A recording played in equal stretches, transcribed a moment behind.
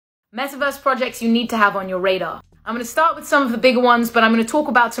Metaverse projects you need to have on your radar. I'm going to start with some of the bigger ones, but I'm going to talk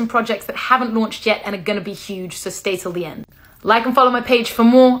about some projects that haven't launched yet and are going to be huge, so stay till the end. Like and follow my page for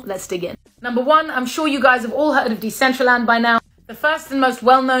more. Let's dig in. Number one, I'm sure you guys have all heard of Decentraland by now. The first and most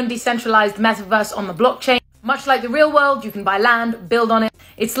well-known decentralized metaverse on the blockchain. Much like the real world, you can buy land, build on it.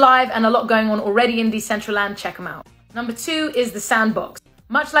 It's live and a lot going on already in Decentraland. Check them out. Number two is the Sandbox.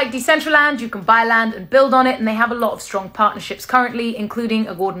 Much like Decentraland, you can buy land and build on it, and they have a lot of strong partnerships currently, including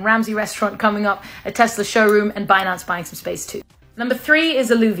a Gordon Ramsay restaurant coming up, a Tesla showroom, and Binance buying some space too. Number three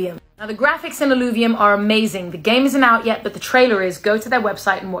is Illuvium. Now, the graphics in Illuvium are amazing. The game isn't out yet, but the trailer is. Go to their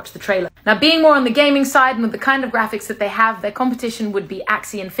website and watch the trailer. Now, being more on the gaming side and with the kind of graphics that they have, their competition would be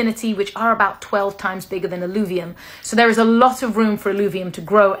Axie Infinity, which are about 12 times bigger than Illuvium. So there is a lot of room for Illuvium to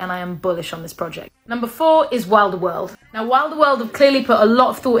grow, and I am bullish on this project. Number four is Wilder World. Now, Wilder World have clearly put a lot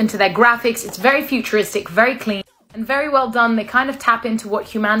of thought into their graphics. It's very futuristic, very clean, and very well done. They kind of tap into what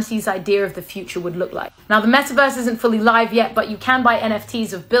humanity's idea of the future would look like. Now, the metaverse isn't fully live yet, but you can buy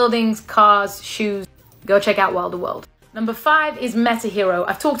NFTs of buildings, cars, shoes. Go check out Wilder World. Number five is MetaHero.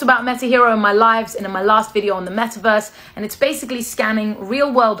 I've talked about MetaHero in my lives and in my last video on the metaverse, and it's basically scanning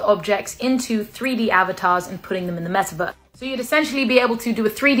real-world objects into 3D avatars and putting them in the metaverse. So you'd essentially be able to do a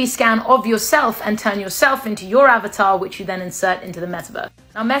 3D scan of yourself and turn yourself into your avatar, which you then insert into the metaverse.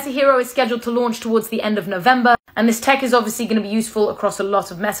 Now, MetaHero is scheduled to launch towards the end of November, and this tech is obviously going to be useful across a lot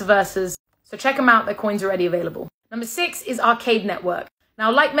of metaverses. So check them out, their coins are already available. Number six is Arcade Network.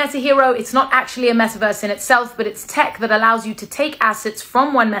 Now, like MetaHero, it's not actually a metaverse in itself, but it's tech that allows you to take assets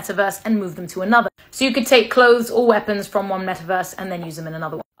from one metaverse and move them to another. So you could take clothes or weapons from one metaverse and then use them in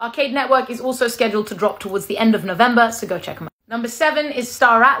another one. Arcade Network is also scheduled to drop towards the end of November, so go check them out. Number seven is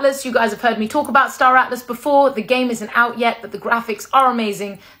Star Atlas. You guys have heard me talk about Star Atlas before. The game isn't out yet, but the graphics are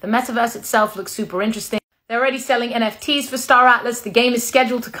amazing. The metaverse itself looks super interesting. They're already selling NFTs for Star Atlas. The game is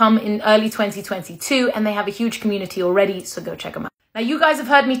scheduled to come in early 2022, and they have a huge community already, so go check them out. Now, you guys have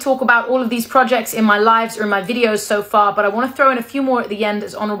heard me talk about all of these projects in my lives or in my videos so far, but I want to throw in a few more at the end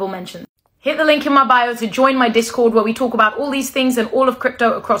as honorable mentions. Hit the link in my bio to join my Discord, where we talk about all these things and all of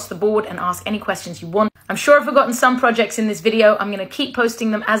crypto across the board and ask any questions you want. I'm sure I've forgotten some projects in this video. I'm going to keep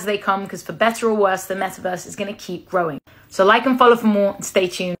posting them as they come, because for better or worse, the metaverse is going to keep growing. So like and follow for more and stay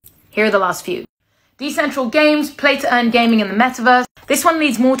tuned. Here are the last few. Decentral Games, play to earn gaming in the metaverse. This one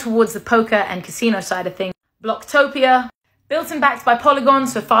leads more towards the poker and casino side of things. Blocktopia, built and backed by Polygon,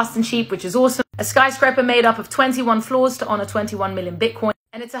 so fast and cheap, which is awesome. A skyscraper made up of 21 floors to honor 21 million Bitcoin.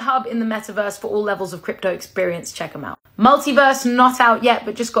 And it's a hub in the metaverse for all levels of crypto experience. Check them out. Multiverse, not out yet,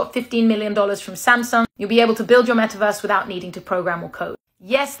 but just got $15 million from Samsung. You'll be able to build your metaverse without needing to program or code.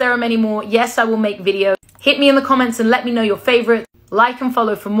 Yes, there are many more. Yes, I will make videos. Hit me in the comments and let me know your favorite. Like and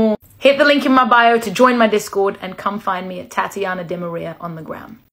follow for more. Hit the link in my bio to join my Discord, and come find me at Tatiana Di Maria on the gram.